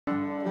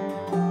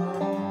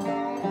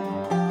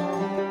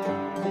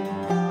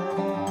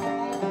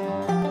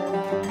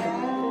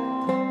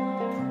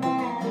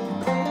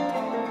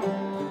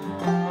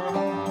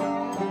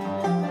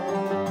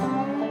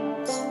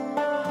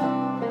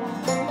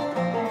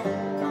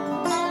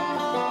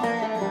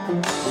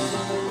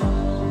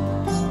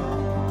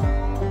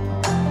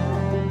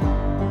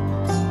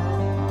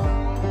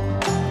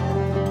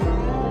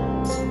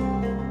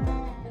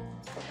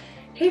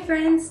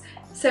friends!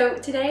 So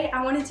today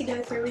I wanted to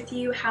go through with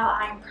you how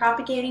I'm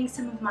propagating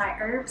some of my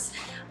herbs.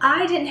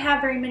 I didn't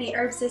have very many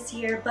herbs this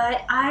year,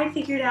 but I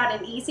figured out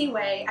an easy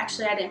way.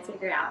 Actually, I didn't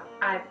figure out.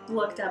 I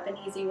looked up an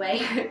easy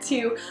way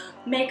to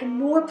make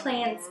more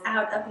plants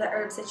out of the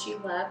herbs that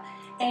you love.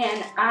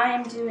 And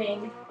I'm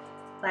doing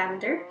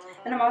lavender,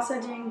 and I'm also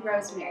doing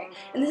rosemary.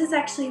 And this is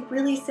actually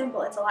really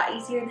simple. It's a lot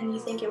easier than you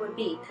think it would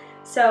be.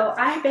 So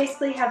I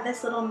basically have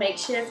this little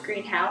makeshift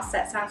greenhouse.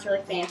 That sounds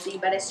really fancy,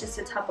 but it's just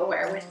a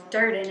Tupperware with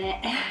dirt in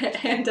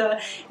it and a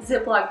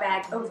Ziploc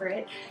bag over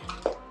it.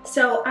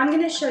 So I'm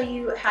going to show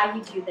you how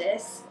you do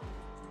this,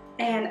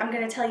 and I'm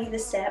going to tell you the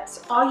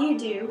steps. All you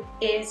do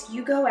is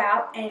you go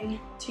out and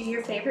to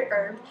your favorite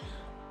herb.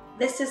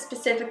 This is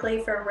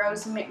specifically for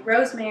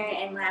rosemary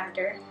and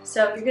lavender.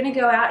 So you're going to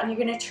go out and you're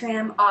going to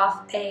trim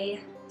off a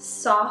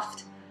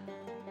soft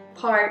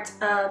part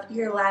of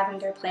your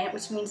lavender plant,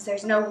 which means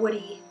there's no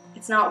woody.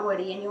 It's not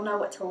woody, and you'll know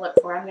what to look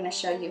for. I'm going to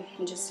show you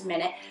in just a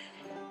minute.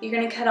 You're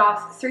going to cut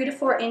off 3 to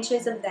 4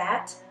 inches of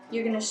that.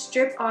 You're going to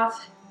strip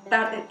off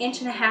about 1.5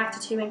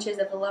 inches to 2 inches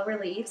of the lower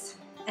leaves.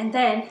 And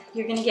then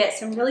you're going to get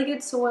some really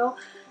good soil,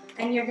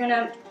 and you're going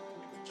to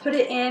put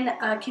it in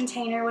a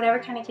container, whatever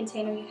kind of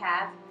container you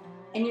have.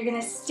 And you're going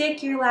to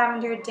stick your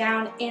lavender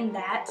down in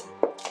that.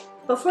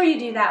 Before you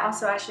do that,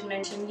 also I should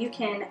mention, you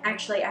can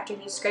actually, after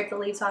you scrape the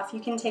leaves off, you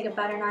can take a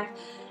butter knife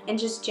and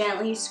just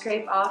gently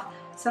scrape off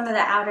some of the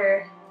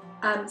outer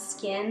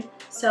skin.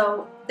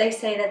 So they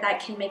say that that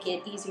can make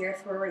it easier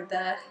for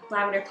the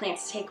lavender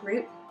plants to take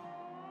root.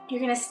 You're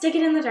going to stick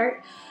it in the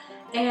dirt,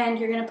 and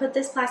you're going to put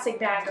this plastic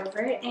bag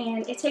over it,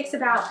 and it takes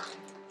about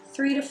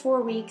 3 to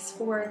 4 weeks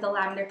for the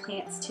lavender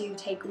plants to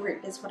take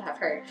root, is what I've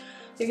heard.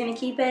 You're going to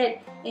keep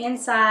it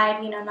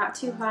inside, you know, not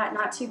too hot,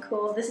 not too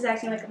cool. This is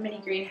acting like a mini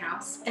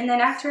greenhouse. And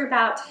then after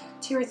about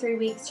 2 or 3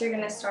 weeks, you're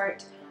going to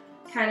start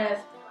kind of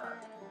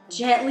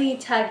gently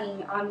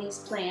tugging on these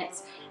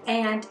plants.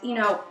 And, you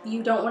know,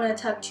 you don't want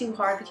to tug too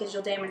hard because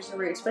you'll damage the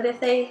roots. But if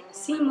they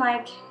seem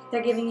like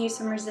they're giving you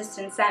some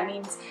resistance, that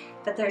means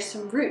that there's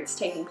some roots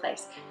taking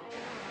place.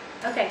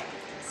 Okay,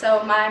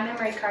 so my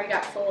memory card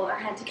got full. I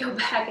had to go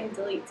back and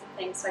delete some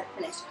things so I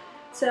could finish.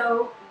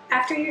 So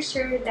after you're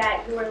sure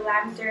that your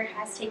lavender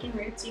has taken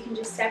roots, you can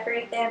just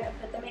separate them and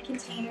put them in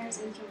containers,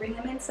 and you can bring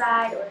them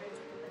inside or you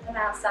can put them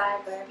outside,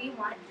 wherever you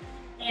want.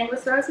 And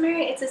with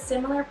rosemary, it's a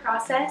similar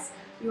process.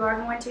 You are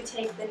going to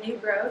take the new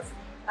growth,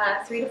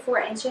 3 to 4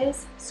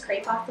 inches,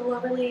 scrape off the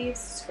lower leaves,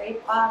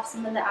 scrape off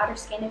some of the outer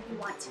skin if you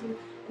want to, and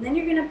then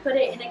you're going to put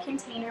it in a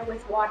container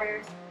with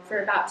water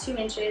for about 2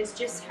 inches,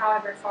 just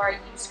however far you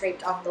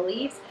scraped off the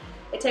leaves.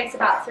 It takes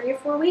about 3 or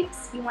 4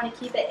 weeks. You want to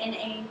keep it in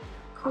a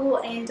cool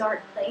and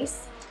dark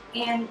place.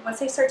 And once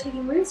they start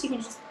taking roots, you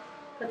can just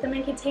put them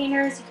in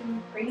containers. You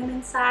can bring them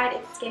inside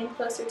if it's getting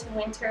closer to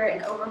winter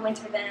and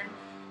overwinter them.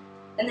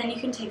 And then you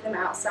can take them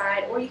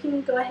outside, or you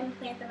can go ahead and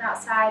plant them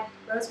outside.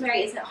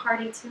 Rosemary isn't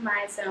hardy to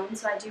my zone,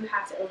 so I do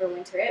have to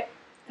overwinter it.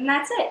 And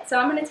that's it. So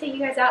I'm going to take you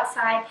guys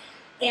outside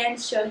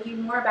and show you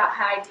more about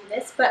how I do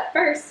this. But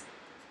first,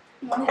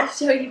 I wanted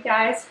to show you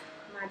guys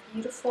my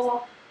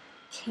beautiful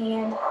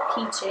canned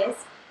peaches.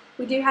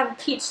 We do have a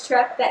peach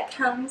truck that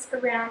comes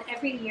around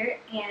every year,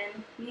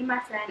 and me and my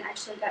friend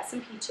actually got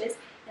some peaches,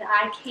 and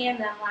I canned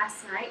them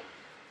last night.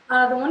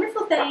 The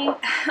wonderful thing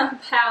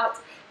about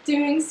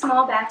doing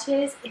small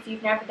batches, if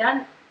you've never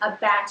done a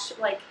batch,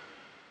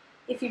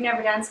 if you've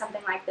never done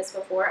something like this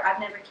before, I've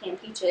never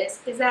canned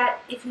peaches, is that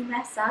if you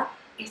mess up,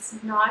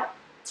 it's not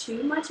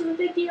too much of a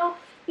big deal.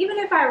 Even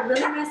if I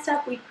really messed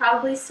up, we'd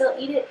probably still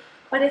eat it,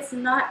 but it's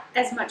not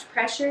as much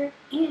pressure,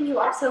 and you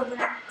also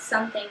learn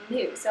something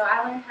new. So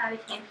I learned how to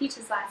can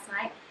peaches last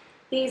night.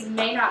 These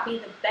may not be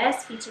the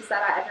best peaches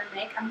that I ever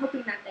make. I'm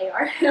hoping that they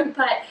are,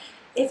 but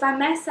if I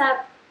mess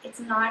up, it's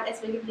not as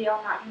big of a deal.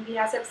 I'm not going to be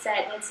as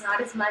upset, and it's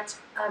not as much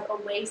of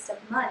a waste of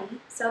money.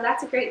 So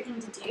that's a great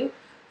thing to do.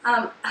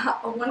 A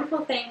wonderful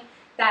thing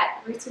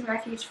that Roots and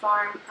Refuge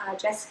Farm,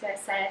 Jessica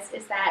says,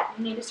 is that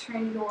you need to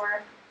turn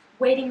your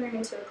waiting room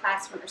into a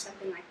classroom or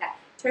something like that.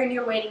 Turn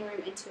your waiting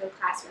room into a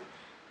classroom.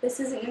 This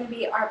isn't going to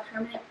be our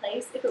permanent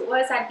place. If it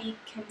was, I'd be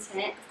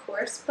content, of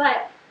course,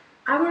 but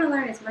I want to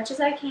learn as much as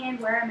I can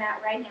where I'm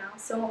at right now.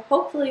 So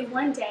hopefully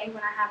one day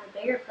when I have a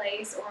bigger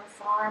place or a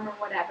farm or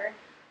whatever,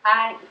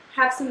 I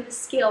have some of the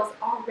skills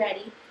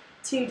already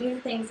to do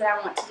the things that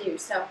I want to do.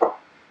 So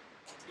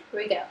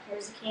here we go.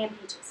 Here's the canned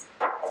peaches.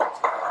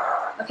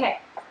 Okay,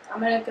 I'm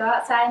going to go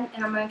outside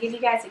and I'm going to give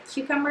you guys a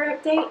cucumber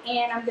update,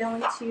 and I'm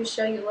going to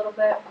show you a little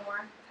bit more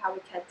of how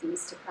we cut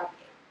these to propagate.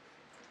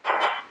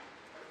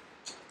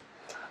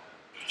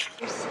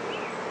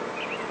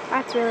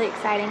 That's really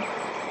exciting.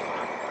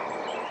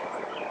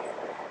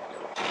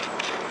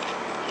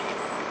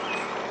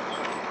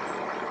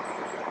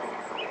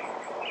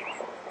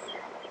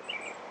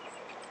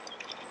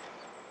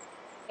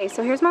 Okay,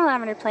 so here's my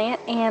lavender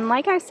plant, and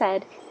like I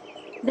said,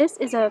 this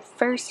is a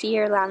first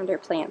year lavender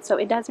plant, so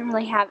it doesn't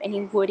really have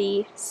any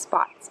woody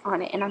spots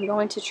on it, and I'm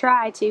going to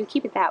try to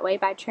keep it that way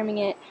by trimming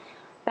it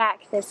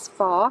back this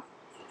fall.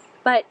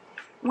 But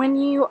when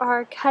you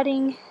are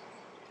cutting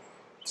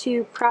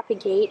to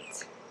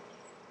propagate,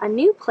 a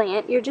new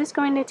plant, you're just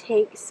going to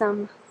take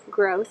some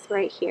growth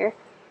right here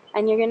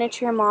and you're going to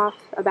trim off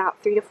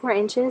about 3 to 4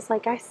 inches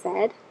like I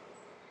said.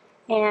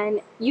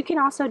 And you can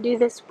also do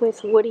this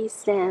with woody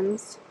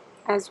stems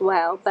as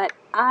well, but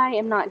I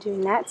am not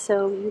doing that,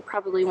 so you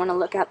probably want to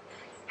look up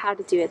how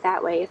to do it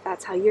that way if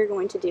that's how you're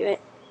going to do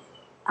it.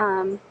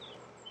 And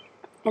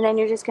then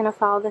you're just going to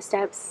follow the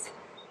steps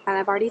that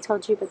I've already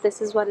told you, but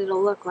this is what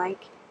it'll look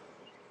like.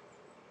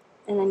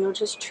 And then you'll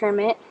just trim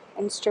it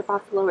and strip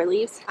off the lower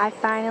leaves. I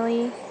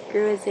finally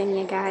grew a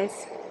zinnia,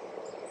 guys.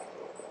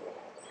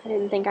 I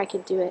didn't think I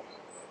could do it.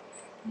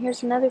 And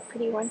here's another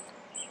pretty one.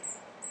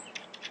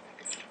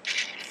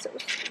 So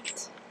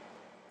sweet.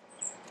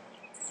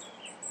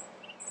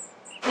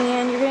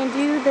 And you're going to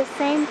do the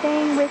same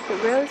thing with the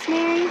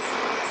rosemary.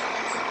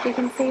 You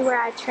can see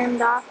where I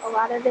trimmed off a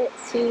lot of it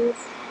to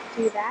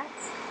do that.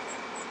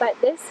 But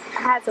this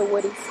has a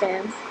woody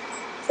stem,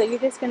 so you're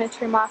just going to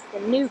trim off the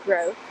new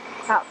growth,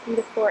 about 3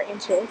 to 4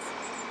 inches,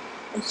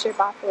 and strip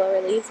off the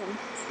lower leaves and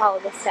follow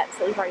the steps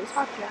that we've already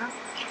talked about.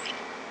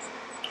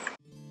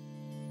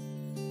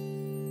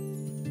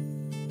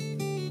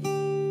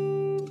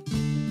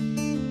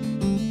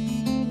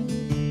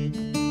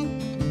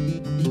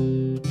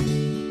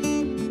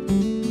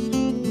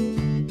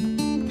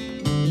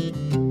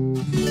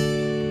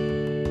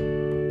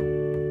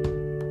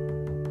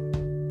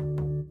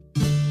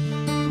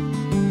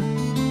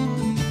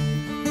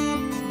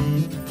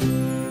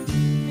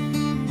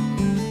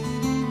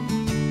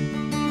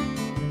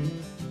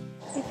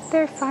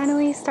 They're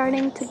finally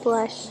starting to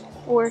blush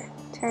or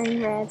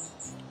turn red.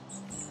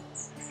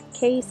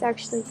 Case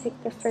actually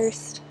picked the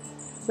first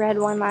red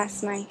one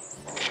last night.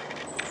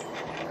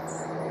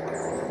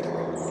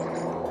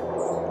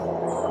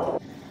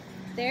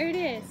 There it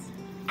is.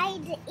 I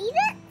need to eat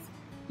it?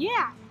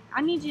 Yeah,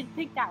 I need you to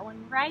pick that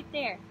one right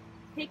there.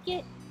 Pick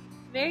it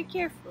very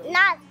carefully.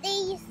 Not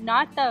these.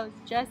 Not those,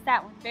 just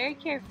that one, very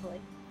carefully.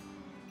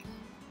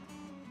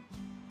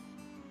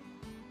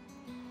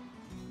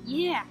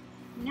 Yeah,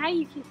 now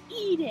you can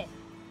eat it.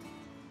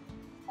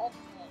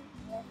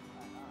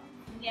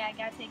 Yeah, I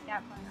gotta take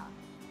that part off.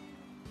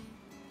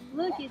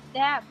 Look at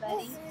that,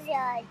 buddy. This is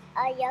a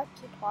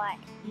yucky part.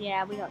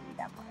 Yeah, we don't need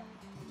that part.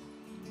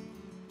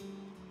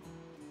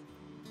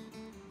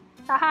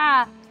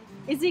 Haha!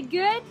 Is it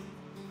good?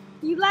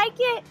 You like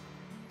it?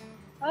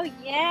 Oh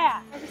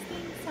yeah! I was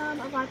getting some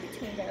of our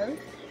potatoes.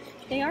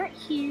 They aren't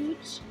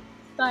huge,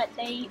 but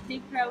they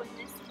did grow in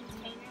this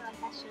container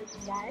like I showed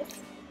you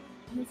guys.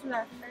 And this is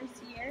our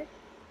first year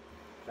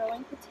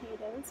growing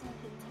potatoes in a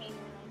container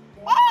like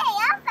this. Hey,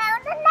 I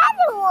found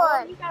another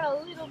one! You got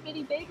a little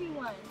bitty baby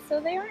one. So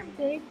they aren't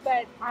big,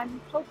 but I'm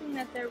hoping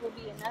that there will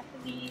be enough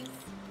of these.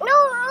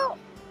 No!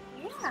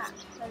 Yeah,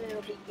 so that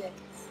it'll be good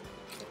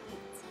to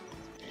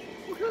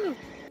eat. Woohoo!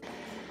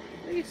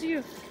 Look at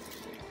you.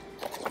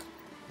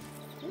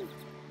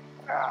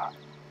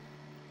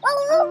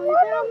 Oh, you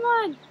found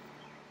one.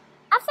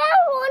 I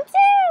found one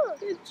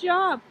too! Good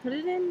job. Put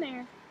it in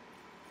there.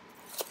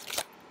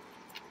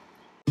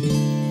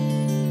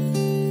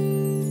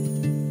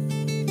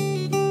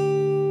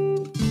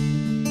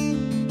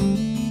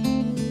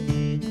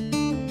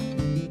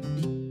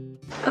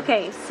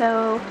 Okay,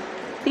 so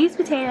these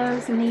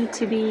potatoes need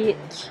to be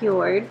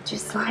cured,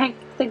 just like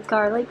the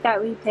garlic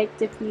that we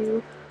picked a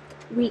few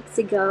weeks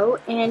ago.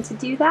 And to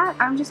do that,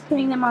 I'm just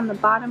putting them on the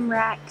bottom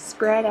rack,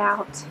 spread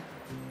out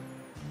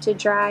to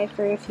dry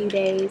for a few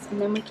days, and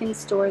then we can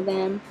store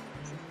them.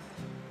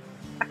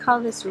 I call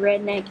this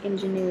redneck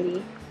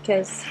ingenuity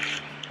because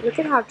look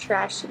at how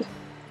trashy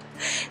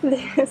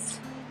this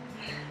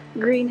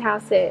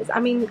greenhouse is. I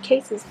mean,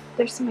 cases,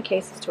 there's some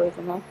cases towards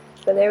in there.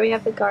 But there we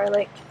have the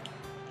garlic.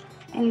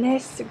 And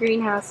this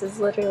greenhouse is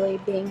literally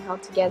being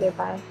held together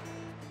by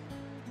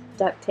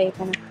duct tape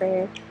and a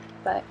prayer.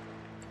 But,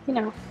 you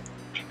know,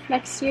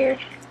 next year,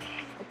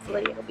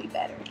 hopefully it'll be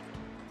better.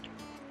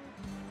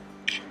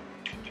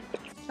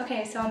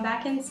 Okay, so I'm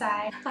back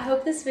inside. I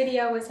hope this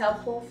video was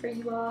helpful for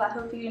you all. I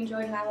hope you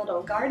enjoyed my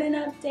little garden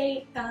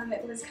update.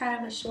 It was kind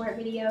of a short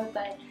video,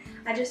 but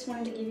I just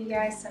wanted to give you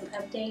guys some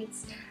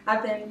updates.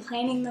 I've been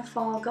planning the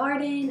fall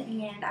garden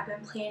and I've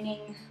been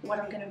planning what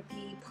I'm going to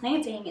be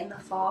planting in the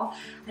fall.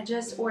 I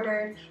just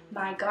ordered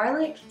my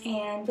garlic,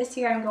 and this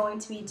year I'm going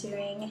to be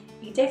doing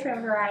a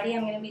different variety.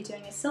 I'm going to be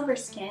doing a silver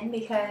skin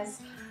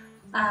because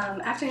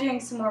after doing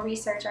some more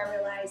research, I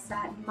realized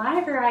that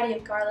my variety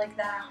of garlic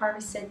that I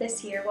harvested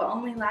this year will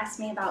only last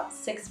me about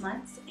 6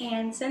 months.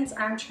 And since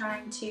I'm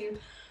trying to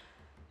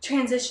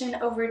transition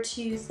over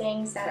to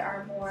things that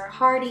are more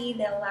hardy,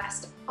 they'll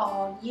last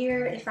all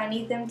year if I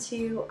need them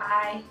to,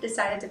 I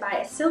decided to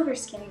buy a silver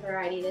skin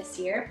variety this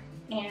year.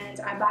 And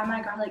I buy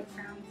my garlic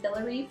from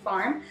Fillory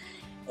Farm,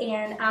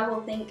 and I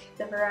will link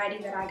the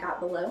variety that I got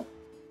below.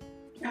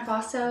 I've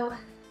also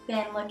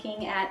been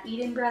looking at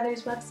Eden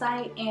Brothers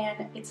website,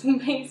 and it's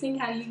amazing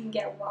how you can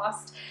get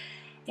lost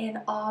in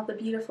all the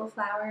beautiful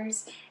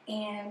flowers.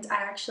 And I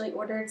actually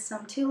ordered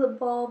some tulip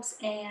bulbs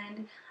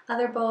and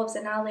other bulbs,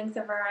 and I'll link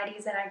the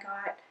varieties that I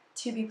got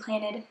to be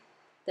planted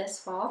this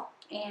fall,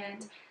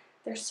 and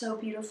they're so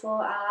beautiful.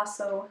 I'll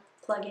also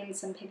plug in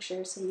some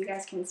pictures so you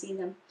guys can see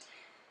them.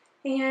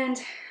 And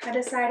I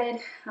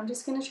decided I'm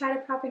just going to try to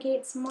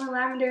propagate some more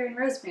lavender and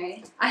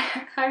rosemary. I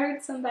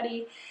heard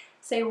somebody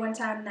say one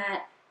time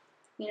that,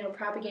 you know,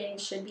 propagating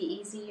should be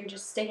easy. You're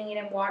just sticking it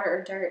in water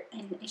or dirt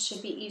and it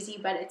should be easy,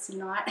 but it's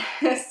not.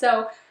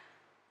 So,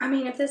 I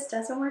mean, if this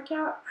doesn't work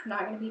out, I'm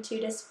not going to be too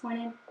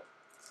disappointed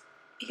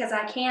because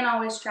I can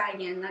always try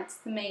again. That's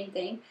the main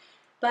thing.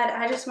 But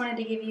I just wanted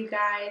to give you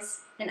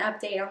guys an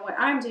update on what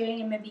I'm doing,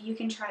 and maybe you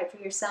can try it for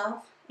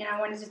yourself. And I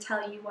wanted to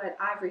tell you what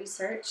I've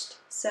researched.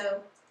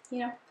 So, you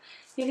know,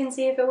 you can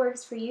see if it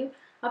works for you.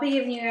 I'll be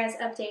giving you guys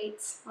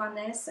updates on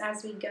this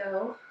as we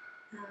go.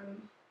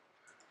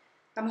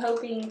 I'm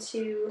hoping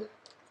to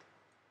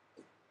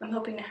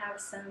have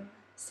some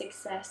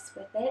success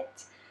with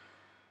it.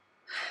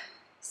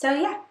 So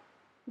yeah,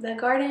 the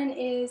garden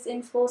is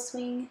in full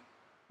swing.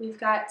 We've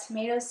got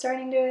tomatoes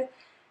starting to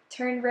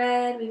turn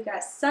red. We've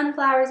got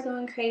sunflowers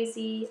going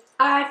crazy.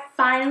 I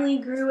finally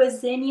grew a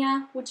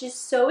zinnia, which is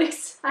so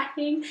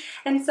exciting.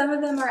 And some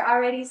of them are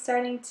already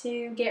starting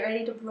to get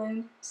ready to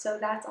bloom, so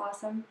that's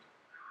awesome.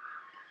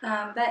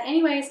 But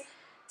anyways,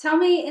 tell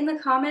me in the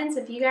comments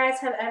if you guys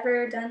have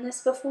ever done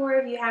this before,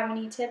 if you have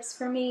any tips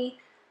for me.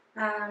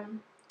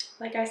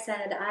 Like I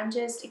said, I'm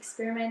just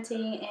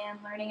experimenting and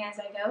learning as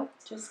I go,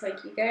 just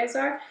like you guys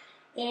are.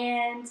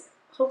 And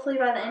hopefully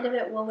by the end of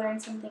it, we'll learn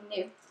something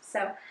new.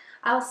 So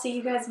I'll see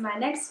you guys in my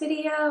next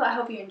video. I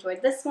hope you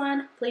enjoyed this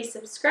one. Please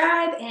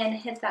subscribe and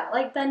hit that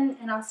like button,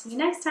 and I'll see you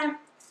next time.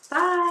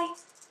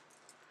 Bye!